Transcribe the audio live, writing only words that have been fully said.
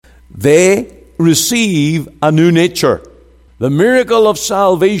they receive a new nature. The miracle of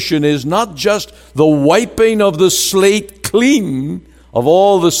salvation is not just the wiping of the slate clean of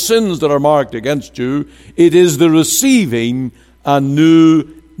all the sins that are marked against you. It is the receiving a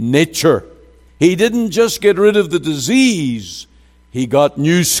new nature. He didn't just get rid of the disease. He got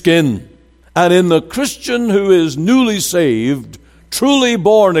new skin. And in the Christian who is newly saved, truly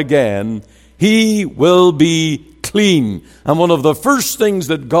born again, he will be clean. And one of the first things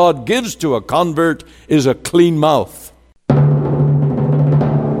that God gives to a convert is a clean mouth.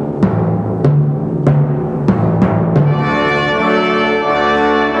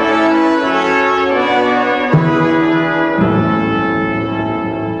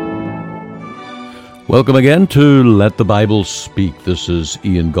 Welcome again to Let the Bible Speak. This is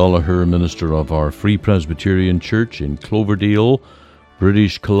Ian Gollaher, minister of our Free Presbyterian Church in Cloverdale,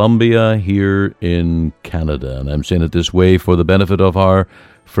 British Columbia, here in Canada. And I'm saying it this way for the benefit of our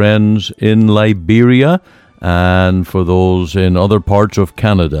friends in Liberia and for those in other parts of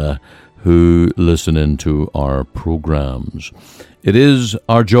Canada who listen into our programs. It is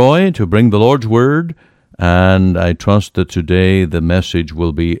our joy to bring the Lord's Word, and I trust that today the message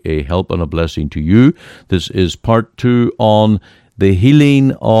will be a help and a blessing to you. This is part 2 on the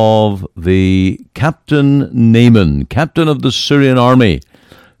healing of the Captain Naaman, captain of the Syrian army,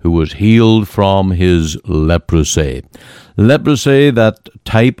 who was healed from his leprosy. Leprosy, that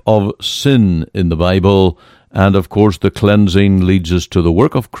type of sin in the Bible, and of course the cleansing leads us to the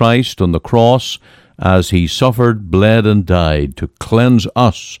work of Christ on the cross as he suffered, bled, and died to cleanse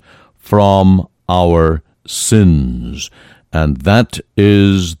us from our sins. And that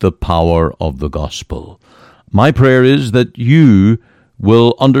is the power of the gospel. My prayer is that you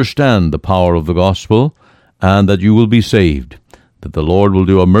will understand the power of the gospel and that you will be saved, that the Lord will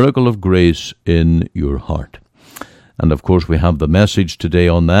do a miracle of grace in your heart. And of course we have the message today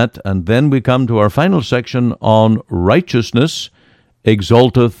on that, and then we come to our final section on righteousness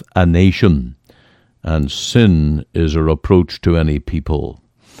exalteth a nation, and sin is a reproach to any people.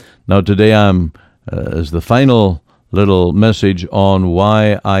 Now today I'm as the final little message on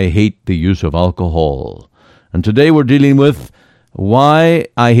why I hate the use of alcohol. And today we're dealing with why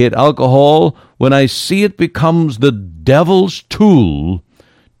I hate alcohol when I see it becomes the devil's tool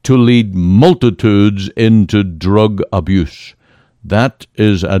to lead multitudes into drug abuse. That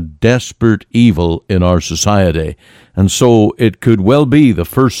is a desperate evil in our society. And so it could well be the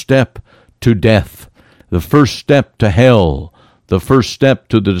first step to death, the first step to hell, the first step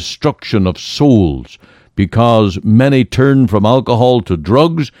to the destruction of souls, because many turn from alcohol to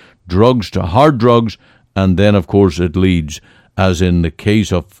drugs, drugs to hard drugs, and then, of course, it leads, as in the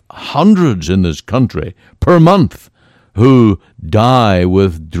case of hundreds in this country per month, who die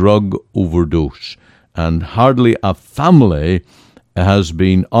with drug overdose. And hardly a family has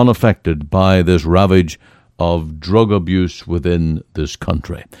been unaffected by this ravage of drug abuse within this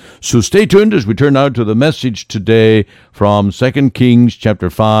country. So stay tuned as we turn now to the message today from 2 Kings chapter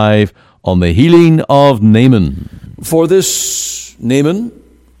 5 on the healing of Naaman. For this Naaman,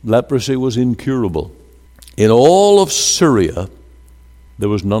 leprosy was incurable. In all of Syria, there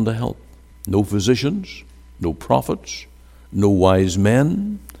was none to help. No physicians, no prophets, no wise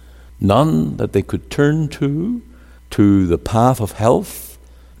men, none that they could turn to the path of health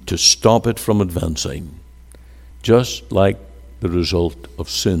to stop it from advancing. Just like the result of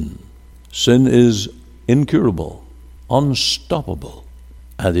sin. Sin is incurable, unstoppable,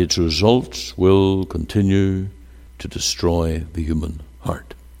 and its results will continue to destroy the human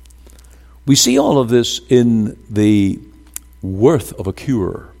heart. We see all of this in the worth of a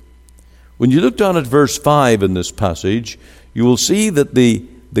cure. When you look down at verse 5 in this passage, you will see that the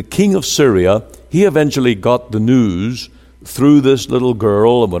king of Syria, he eventually got the news through this little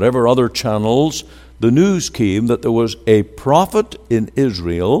girl and whatever other channels. The news came that there was a prophet in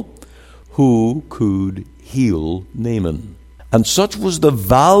Israel who could heal Naaman. And such was the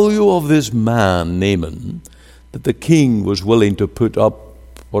value of this man, Naaman, that the king was willing to put up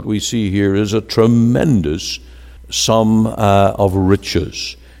what we see here is a tremendous sum of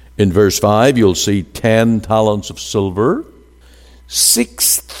riches. In verse 5, you'll see 10 talents of silver,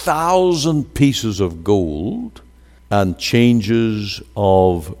 6,000 pieces of gold, and changes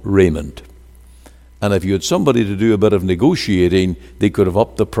of raiment. And if you had somebody to do a bit of negotiating, they could have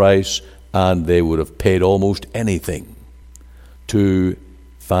upped the price and they would have paid almost anything to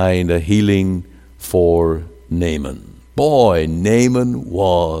find a healing for Naaman. Boy, Naaman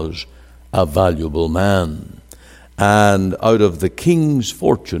was a valuable man. And out of the king's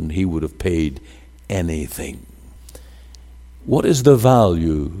fortune, he would have paid anything. What is the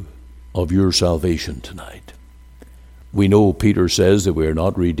value of your salvation tonight? We know Peter says that we are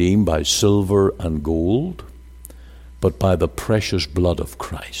not redeemed by silver and gold, but by the precious blood of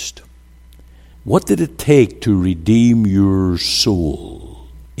Christ. What did it take to redeem your soul?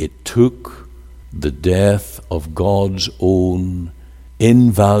 It took the death of God's own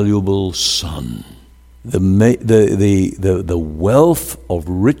invaluable Son. The wealth of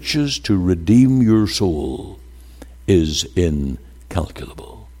riches to redeem your soul is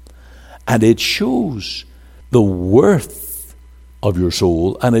incalculable. And it shows the worth of your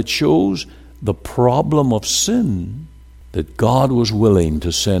soul, and it shows the problem of sin, that God was willing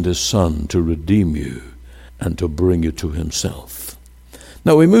to send His Son to redeem you and to bring you to Himself.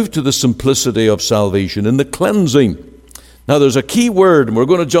 Now we move to the simplicity of salvation and the cleansing. Now there's a key word, and we're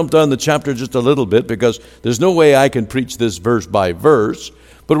going to jump down the chapter just a little bit because there's no way I can preach this verse by verse,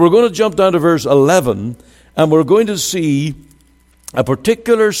 but we're going to jump down to verse 11, and we're going to see a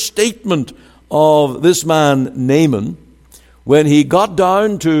particular statement of this man Naaman when he got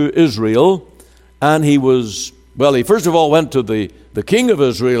down to Israel, and he first of all went to the king of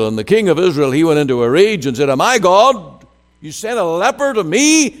Israel, and the king of Israel, he went into a rage and said, "Am I God? You sent a leper to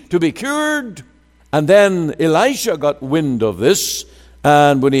me to be cured?" And then Elisha got wind of this,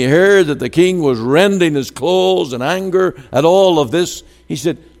 and when he heard that the king was rending his clothes in anger at all of this, he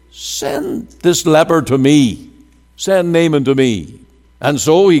said, "Send this leper to me. Send Naaman to me." And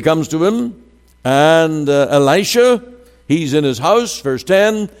so he comes to him, and Elisha, he's in his house, verse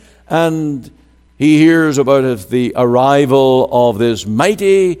 10, and he hears about the arrival of this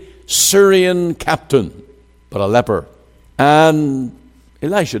mighty Syrian captain, but a leper. And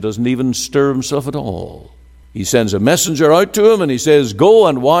Elisha doesn't even stir himself at all. He sends a messenger out to him, and he says, "Go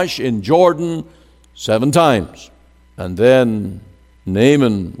and wash in Jordan 7 times. And then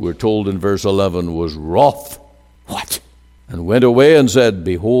Naaman, we're told in verse 11, was wroth. What? And went away and said,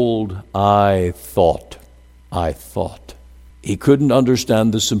 "Behold, I thought. He couldn't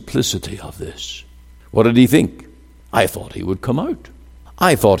understand the simplicity of this. What did he think? I thought he would come out.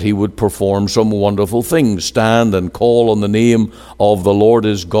 I thought he would perform some wonderful thing, stand and call on the name of the Lord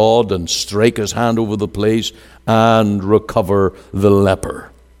his God and strike his hand over the place and recover the leper."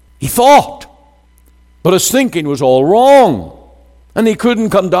 He thought, but his thinking was all wrong. And he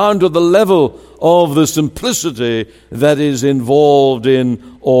couldn't come down to the level of the simplicity that is involved in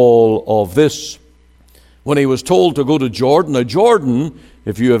all of this. When he was told to go to Jordan, now Jordan,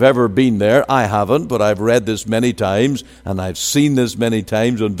 if you have ever been there, I haven't, but I've read this many times, and I've seen this many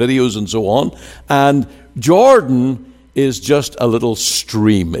times on videos and so on, and Jordan is just a little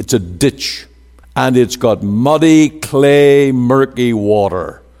stream. It's a ditch, and it's got muddy, clay, murky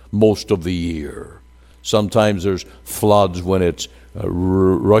water most of the year. Sometimes there's floods when it's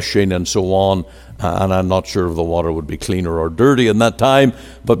rushing and so on, and I'm not sure if the water would be cleaner or dirty in that time,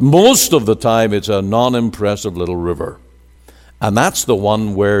 but most of the time it's a non-impressive little river. And that's the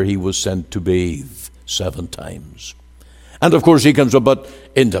one where he was sent to bathe 7 times. And of course he comes up, but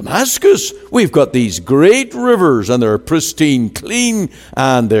in Damascus we've got these great rivers, and they're pristine clean,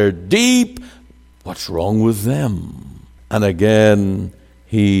 and they're deep. What's wrong with them? And again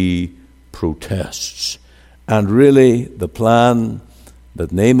he protests. And really, the plan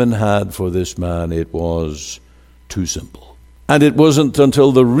that Naaman had for this man, it was too simple. And it wasn't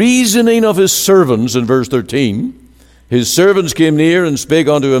until the reasoning of his servants, in verse 13, his servants came near and spake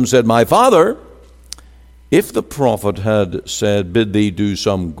unto him, said, "My father, if the prophet had said, Bid thee do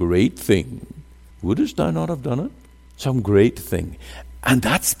some great thing, wouldest thou not have done it?" Some great thing. And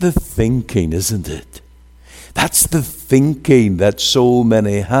that's the thinking, isn't it? That's the thinking that so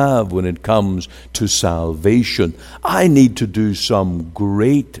many have when it comes to salvation. I need to do some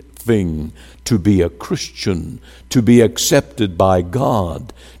great thing to be a Christian, to be accepted by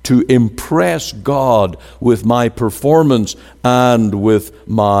God, to impress God with my performance and with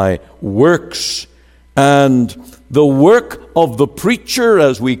my works. And the work of the preacher,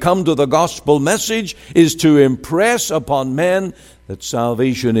 as we come to the gospel message, is to impress upon men that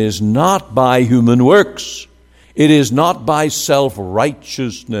salvation is not by human works. It is not by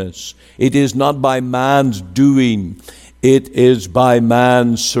self-righteousness. It is not by man's doing. It is by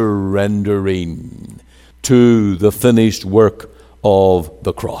man surrendering to the finished work of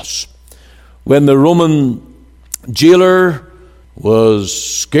the cross. When the Roman jailer was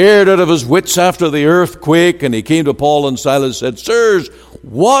scared out of his wits after the earthquake, and he came to Paul and Silas and said, "Sirs,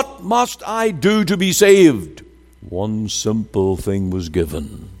 what must I do to be saved?" One simple thing was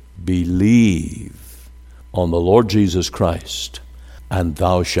given: believe on the Lord Jesus Christ, and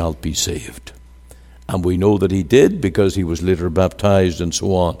thou shalt be saved. And we know that he did, because he was later baptized and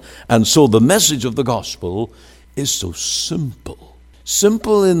so on. And so the message of the gospel is so simple.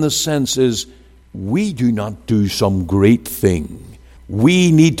 Simple in the sense is we do not do some great thing.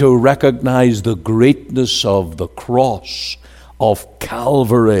 We need to recognize the greatness of the cross of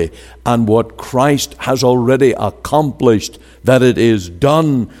Calvary and what Christ has already accomplished, that it is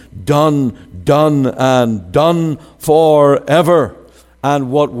done, and done forever.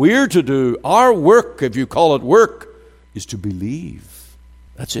 And what we're to do, our work, if you call it work, is to believe.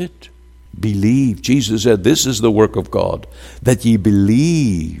 That's it. Believe. Jesus said, this is the work of God, that ye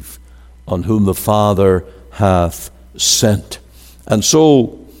believe on whom the Father hath sent. And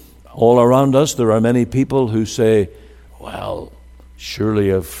so, all around us, there are many people who say, well, surely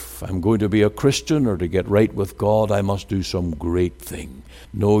if I'm going to be a Christian or to get right with God, I must do some great thing.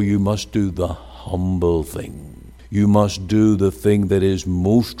 No, you must do the humble thing. You must do the thing that is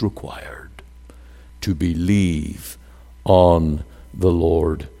most required, to believe on the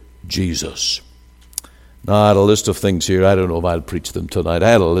Lord Jesus. Now, I had a list of things here. I don't know if I'll preach them tonight. I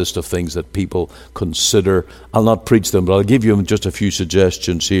had a list of things that people consider. I'll not preach them, but I'll give you just a few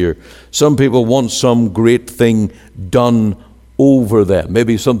suggestions here. Some people want some great thing done over them.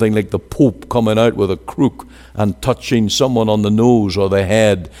 Maybe something like the Pope coming out with a crook and touching someone on the nose or the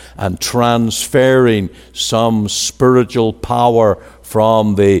head and transferring some spiritual power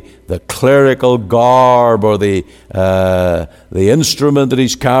from the clerical garb or the instrument that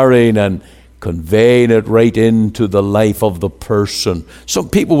he's carrying and conveying it right into the life of the person. Some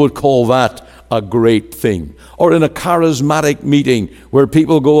people would call that a great thing. Or in a charismatic meeting where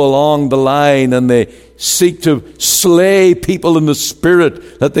people go along the line and they seek to slay people in the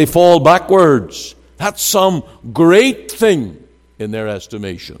spirit that they fall backwards. That's some great thing in their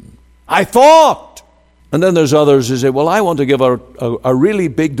estimation. I thought. And then there's others who say, well, I want to give a really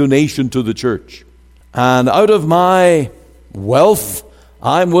big donation to the church. And out of my wealth,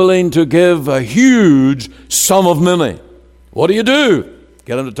 I'm willing to give a huge sum of money. What do you do?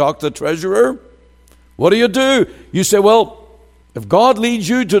 Get him to talk to the treasurer? What do? You say, well, if God leads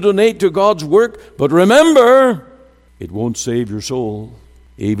you to donate to God's work, but remember, it won't save your soul.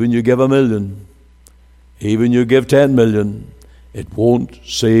 Even you give $1 million, even you give 10 million, it won't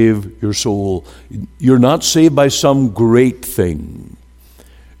save your soul. You're not saved by some great thing.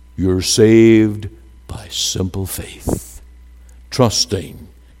 You're saved by simple faith, trusting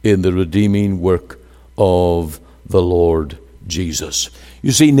in the redeeming work of the Lord Jesus.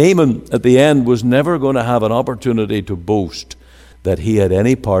 You see, Naaman at the end was never going to have an opportunity to boast that he had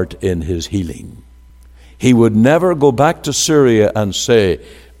any part in his healing. He would never go back to Syria and say,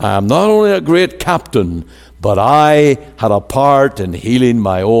 I am not only a great captain, but I had a part in healing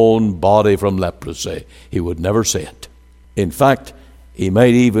my own body from leprosy. He would never say it. In fact, he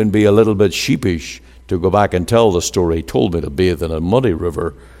might even be a little bit sheepish to go back and tell the story. He told me to bathe in a muddy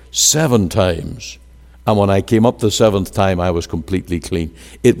river 7 times. And when I came up the 7th time, I was completely clean.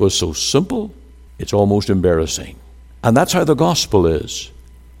 It was so simple, it's almost embarrassing. And that's how the gospel is.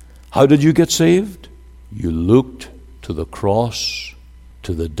 How did you get saved? You looked to the cross,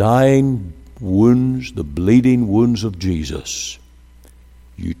 to the dying wounds, the bleeding wounds of Jesus.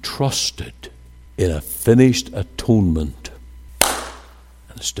 You trusted in a finished atonement.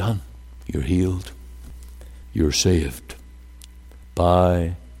 And it's done. You're healed. You're saved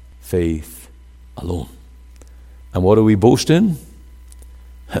by faith alone. And what do we boast in?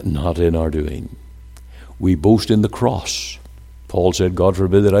 Not in our doing. We boast in the cross. Paul said, God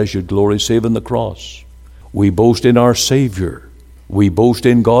forbid that I should glory save in the cross. We boast in our Savior. We boast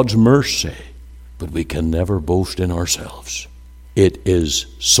in God's mercy. But we can never boast in ourselves. It is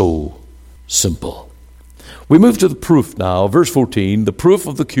so simple. We move to the proof now. Verse 14, the proof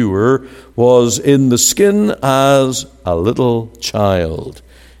of the cure was in the skin as a little child.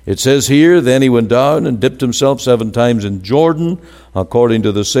 It says here, then he went down and dipped himself 7 times in Jordan, according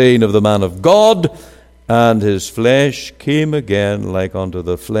to the saying of the man of God, and his flesh came again like unto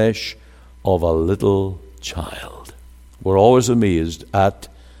the flesh of a little child. We're always amazed at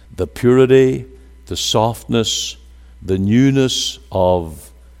the purity, the softness, the newness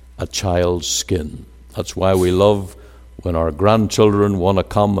of a child's skin. That's why we love when our grandchildren want to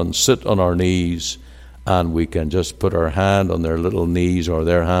come and sit on our knees and we can just put our hand on their little knees or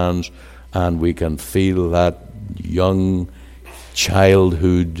their hands and we can feel that young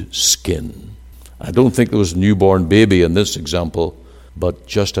childhood skin. I don't think there was a newborn baby in this example, but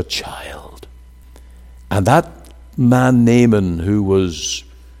just a child. And that man Naaman, who was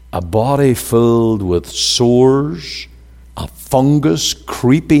a body filled with sores, a fungus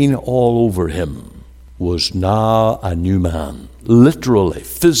creeping all over him, was now a new man. Literally,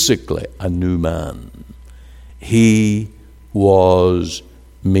 physically a new man. He was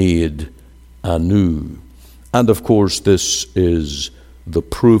made anew. And of course, this is the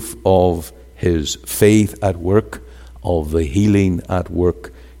proof of his faith at work, of the healing at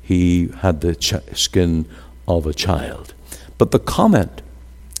work. He had the skin of a child. But the comment,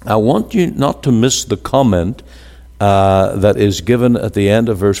 I want you not to miss the comment that is given at the end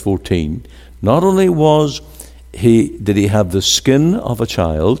of verse 14. Not only did he have the skin of a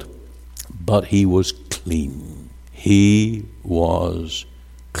child, but he was clean. He was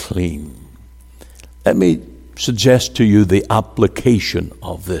clean. Let me suggest to you the application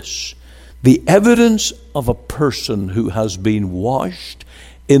of this. The evidence of a person who has been washed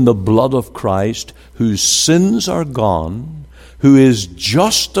in the blood of Christ, whose sins are gone, who is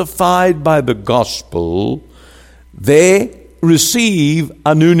justified by the gospel, they receive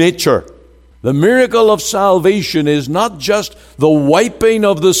a new nature. The miracle of salvation is not just the wiping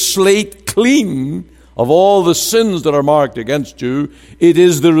of the slate clean of all the sins that are marked against you. It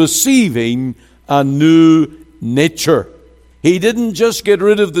is the receiving a new nature. He didn't just get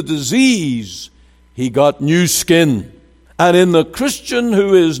rid of the disease, he got new skin. And in the Christian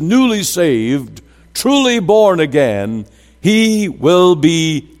who is newly saved, truly born again, he will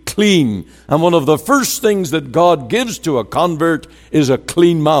be clean. And one of the first things that God gives to a convert is a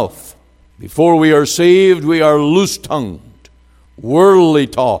clean mouth. Before we are saved, we are loose-tongued, worldly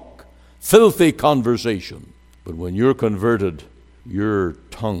talk, filthy conversation. But when you're converted, your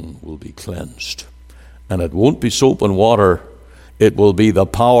tongue will be cleansed. And it won't be soap and water. It will be the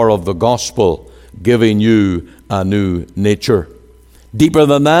power of the gospel giving you a new nature. Deeper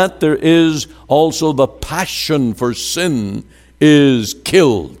than that, there is also the passion for sin is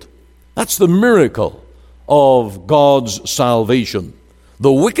killed. That's the miracle of God's salvation.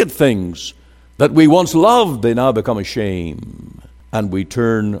 The wicked things that we once loved, they now become a shame, and we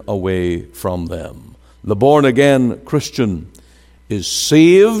turn away from them. The born-again Christian is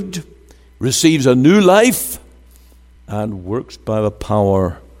saved, receives a new life, and works by the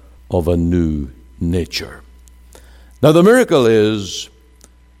power of a new nature. Now, the miracle is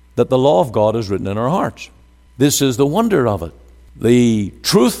that the law of God is written in our hearts. This is the wonder of it. The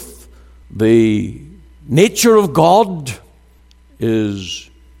truth, the nature of God is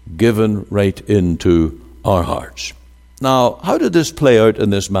given right into our hearts. Now, how did this play out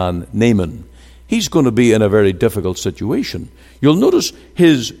in this man, Naaman? He's going to be in a very difficult situation. You'll notice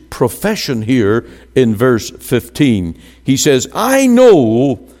his profession here in verse 15. He says, I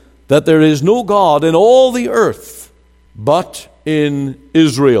know that there is no God in all the earth but in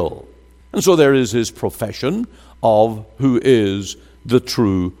Israel. And so there is his profession of who is the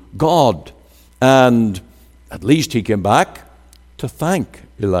true God. And at least he came back to thank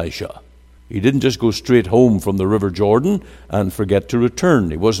Elisha. He didn't just go straight home from the River Jordan and forget to return.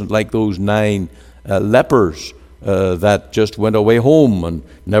 He wasn't like those 9 lepers that just went away home and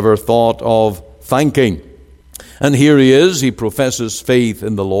never thought of thanking. And here he is, he professes faith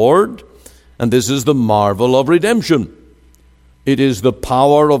in the Lord, and this is the marvel of redemption. It is the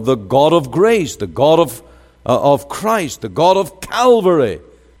power of the God of grace, the God of Christ, the God of Calvary,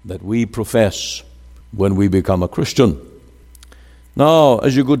 that we profess when we become a Christian. Now,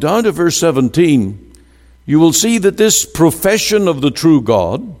 as you go down to verse 17, you will see that this profession of the true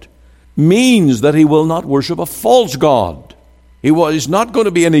God means that he will not worship a false god. He's not going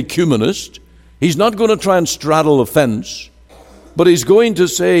to be an ecumenist. He's not going to try and straddle the fence. But he's going to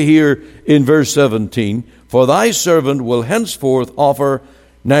say here in verse 17, for thy servant will henceforth offer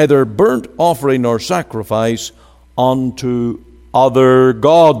neither burnt offering nor sacrifice unto other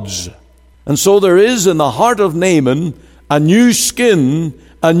gods. And so there is in the heart of Naaman a new skin,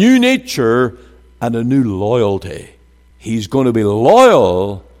 a new nature, and a new loyalty. He's going to be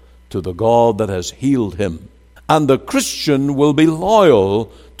loyal to the God that has healed him. And the Christian will be loyal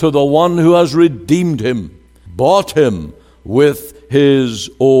to the one who has redeemed him, bought him with his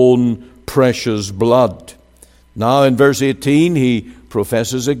own precious blood. Now in verse 18 he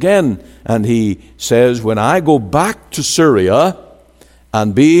professes again, and he says, when I go back to Syria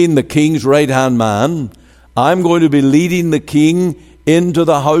and being the king's right-hand man, I'm going to be leading the king into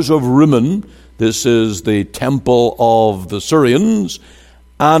the house of Rimmon. This is the temple of the Syrians.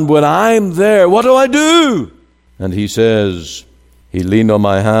 And when I'm there, what do I do? And he says, he leaned on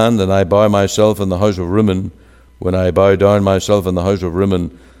my hand, and I bow myself in the house of Rimmon. When I bow down myself in the house of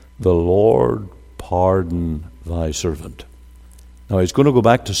Rimmon, the Lord pardon thy servant. Now he's going to go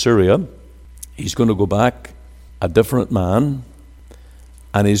back to Syria. He's going to go back a different man.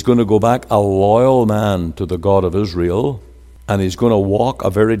 And he's going to go back a loyal man to the God of Israel. And he's going to walk a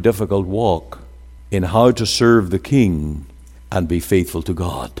very difficult walk in how to serve the king and be faithful to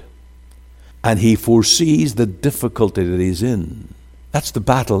God. And he foresees the difficulty that he's in. That's the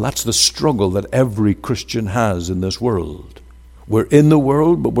battle, that's the struggle that every Christian has in this world. We're in the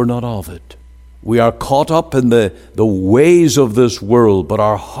world, but we're not of it. We are caught up in the ways of this world, but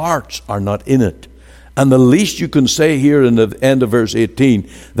our hearts are not in it. And the least you can say here in the end of verse 18,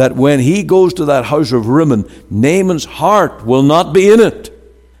 that when he goes to that house of Rimmon, Naaman's heart will not be in it.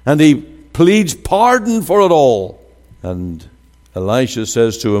 And he pleads pardon for it all. And Elisha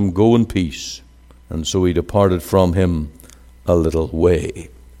says to him, go in peace. And so he departed from him a little way.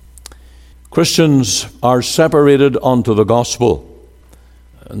 Christians are separated unto the gospel.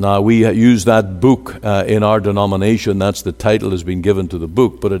 Now, we use that book in our denomination. That's the title has been given to the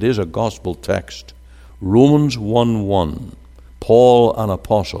book, but it is a gospel text. Romans 1:1, Paul, an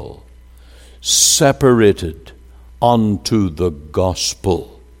apostle, separated unto the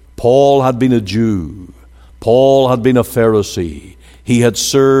gospel. Paul had been a Jew. Paul had been a Pharisee. He had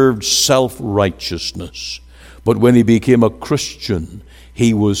served self-righteousness. But when he became a Christian,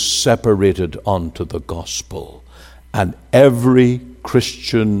 he was separated unto the gospel. And every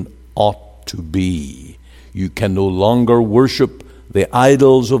Christian ought to be. You can no longer worship the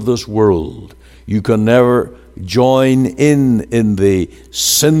idols of this world. You can never join in the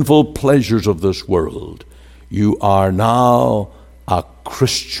sinful pleasures of this world. You are now a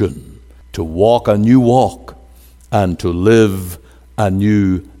Christian to walk a new walk and to live a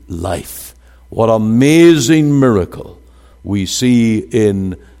new life. What amazing miracle we see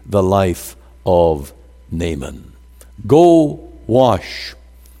in the life of Naaman. Go wash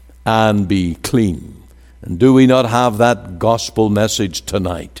and be clean. And do we not have that gospel message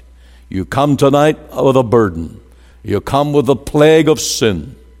tonight? You come tonight with a burden. You come with the plague of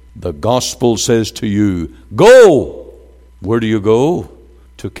sin. The gospel says to you, go. Where do you go?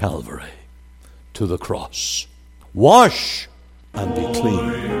 To Calvary, to the cross. Wash and be clean.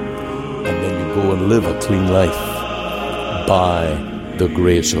 And then you go and live a clean life by the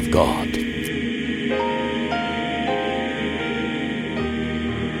grace of God.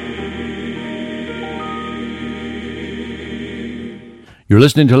 You're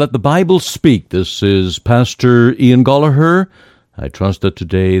listening to Let the Bible Speak. This is Pastor Ian Gollaher. I trust that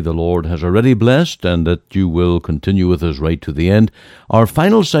today the Lord has already blessed and that you will continue with us right to the end. Our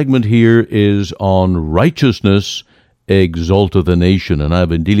final segment here is on righteousness exalteth a nation, and I've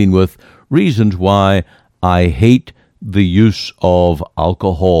been dealing with reasons why I hate the use of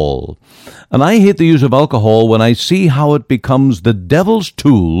alcohol. And I hate the use of alcohol when I see how it becomes the devil's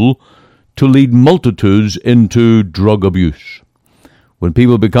tool to lead multitudes into drug abuse. When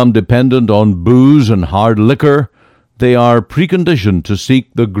people become dependent on booze and hard liquor, they are preconditioned to seek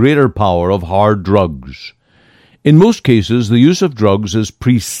the greater power of hard drugs. In most cases, the use of drugs is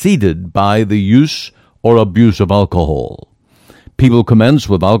preceded by the use or abuse of alcohol. People commence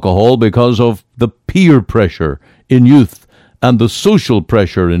with alcohol because of the peer pressure in youth and the social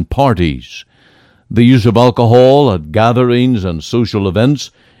pressure in parties. The use of alcohol at gatherings and social events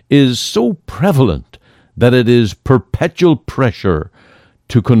is so prevalent that it is perpetual pressure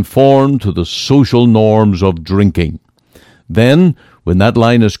to conform to the social norms of drinking. Then, when that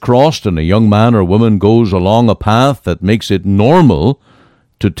line is crossed and a young man or woman goes along a path that makes it normal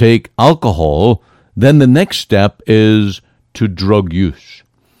to take alcohol, then the next step is to drug use.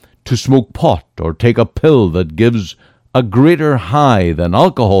 To smoke pot or take a pill that gives a greater high than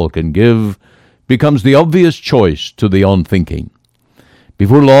alcohol can give becomes the obvious choice to the unthinking.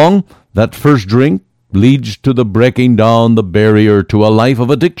 Before long, that first drink leads to the breaking down the barrier to a life of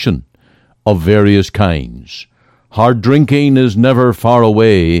addiction of various kinds. Hard drinking is never far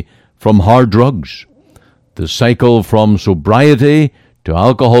away from hard drugs. The cycle from sobriety to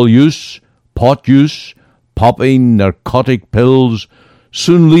alcohol use, pot use, popping narcotic pills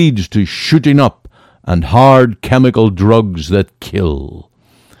soon leads to shooting up and hard chemical drugs that kill.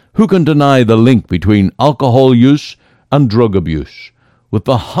 Who can deny the link between alcohol use and drug abuse? With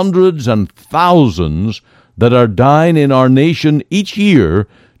the hundreds and thousands that are dying in our nation each year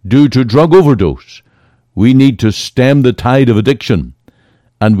due to drug overdose, we need to stem the tide of addiction,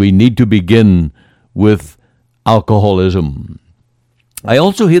 and we need to begin with alcoholism. I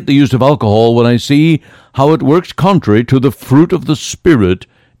also hate the use of alcohol when I see how it works contrary to the fruit of the Spirit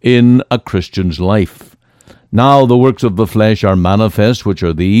in a Christian's life. Now the works of the flesh are manifest, which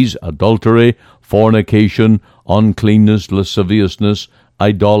are these: adultery, fornication, uncleanness, lasciviousness,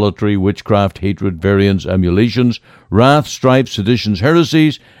 idolatry, witchcraft, hatred, variance, emulations, wrath, strife, seditions,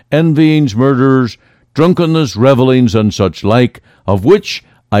 heresies, envyings, murders, drunkenness, revellings, and such like, of which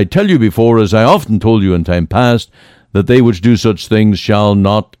I tell you before, as I often told you in time past, that they which do such things shall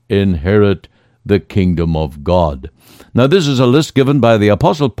not inherit the kingdom of God. Now this is a list given by the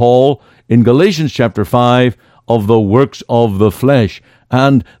Apostle Paul in Galatians chapter 5 of the works of the flesh,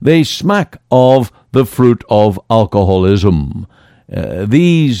 and they smack of the fruit of alcoholism.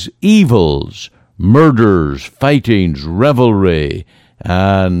 these evils, murders, fightings, revelry,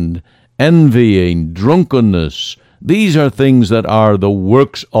 and envying, drunkenness, these are things that are the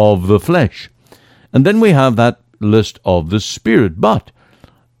works of the flesh. And then we have that list of the Spirit. But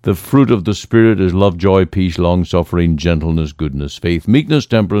the fruit of the Spirit is love, joy, peace, long-suffering, gentleness, goodness, faith, meekness,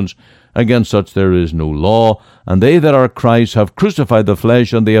 temperance. Against such there is no law. And they that are Christ have crucified the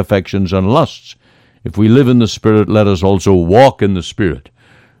flesh and the affections and lusts. If we live in the Spirit, let us also walk in the Spirit.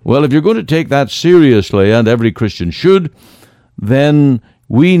 Well, if you're going to take that seriously, and every Christian should, then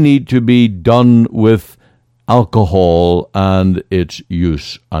we need to be done with alcohol and its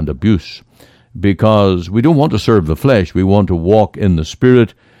use and abuse, because we don't want to serve the flesh. We want to walk in the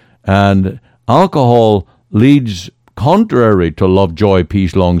Spirit, and alcohol leads contrary to love, joy,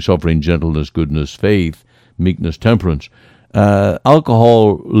 peace, long-suffering, gentleness, goodness, faith, meekness, temperance.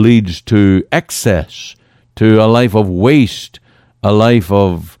 Alcohol leads to excess, to a life of waste, a life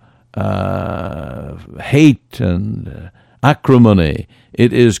of hate and acrimony.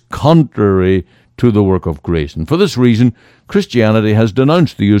 It is contrary to the work of grace. And for this reason, Christianity has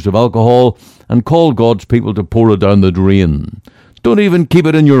denounced the use of alcohol and called God's people to pour it down the drain. Don't even keep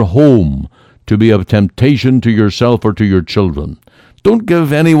it in your home to be a temptation to yourself or to your children. Don't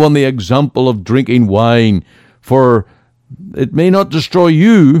give anyone the example of drinking wine, for it may not destroy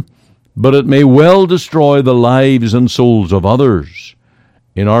you, but it may well destroy the lives and souls of others.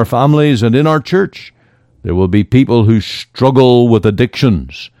 In our families and in our church, there will be people who struggle with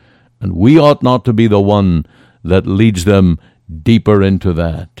addictions, and we ought not to be the one that leads them deeper into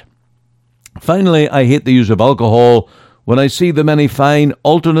that. Finally, I hate the use of alcohol when I see the many fine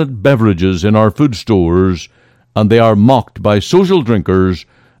alternate beverages in our food stores, and they are mocked by social drinkers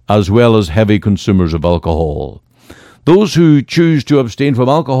as well as heavy consumers of alcohol. Those who choose to abstain from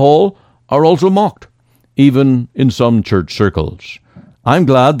alcohol are also mocked, even in some church circles. I'm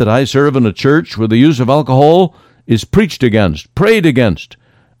glad that I serve in a church where the use of alcohol is preached against, prayed against,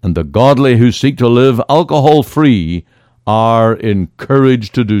 and the godly who seek to live alcohol-free are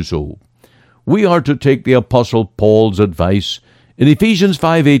encouraged to do so. We are to take the Apostle Paul's advice in Ephesians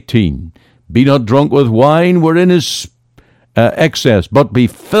 5:18. Be not drunk with wine wherein is excess, but be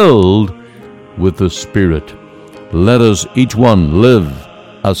filled with the Spirit. Let us each one live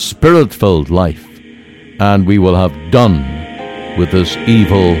a Spirit-filled life, and we will have done with this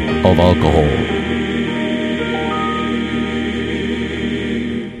evil of alcohol.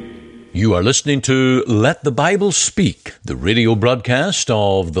 You are listening to Let the Bible Speak, the radio broadcast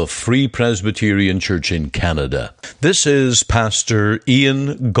of the Free Presbyterian Church in Canada. This is Pastor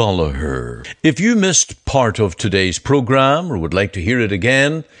Ian Gollaher. If you missed part of today's program or would like to hear it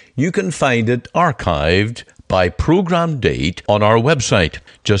again, you can find it archived by program date on our website.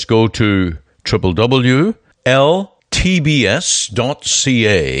 Just go to www.ltbs.ca,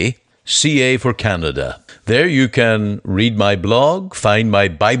 CA for Canada. There you can read my blog, find my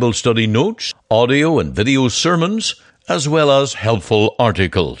Bible study notes, audio and video sermons, as well as helpful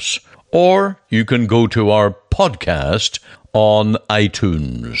articles. Or you can go to our podcast on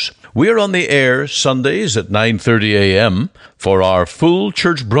iTunes. We're on the air Sundays at 9:30 a.m. for our full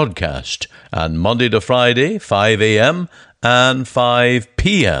church broadcast, and Monday to Friday, 5 a.m. and 5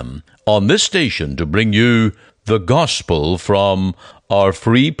 p.m. on this station to bring you the gospel from our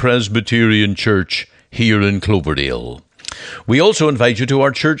Free Presbyterian Church here in Cloverdale. We also invite you to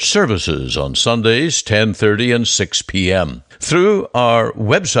our church services on Sundays, 10:30 and 6 p.m. Through our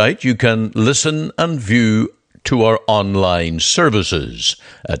website, you can listen and view to our online services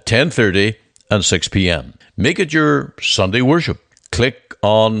at 10:30 and 6 p.m. Make it your Sunday worship. Click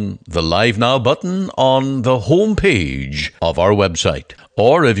on the Live Now button on the home page of our website.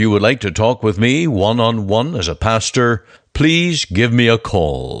 Or if you would like to talk with me one-on-one as a pastor, please give me a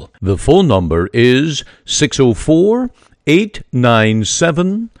call. The phone number is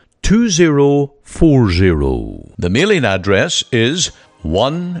 604-897-2040. The mailing address is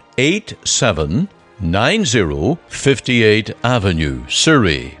 18790 58th Avenue,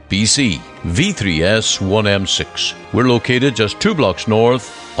 Surrey, BC, V3S1M6. We're located just 2 blocks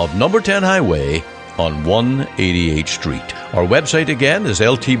north of number 10 Highway on 188th Street. Our website again is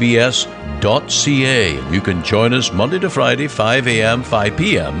ltbs.ca. You can join us Monday to Friday, 5 a.m., 5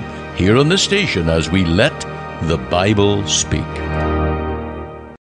 p.m. here on the station as we let the Bible speak.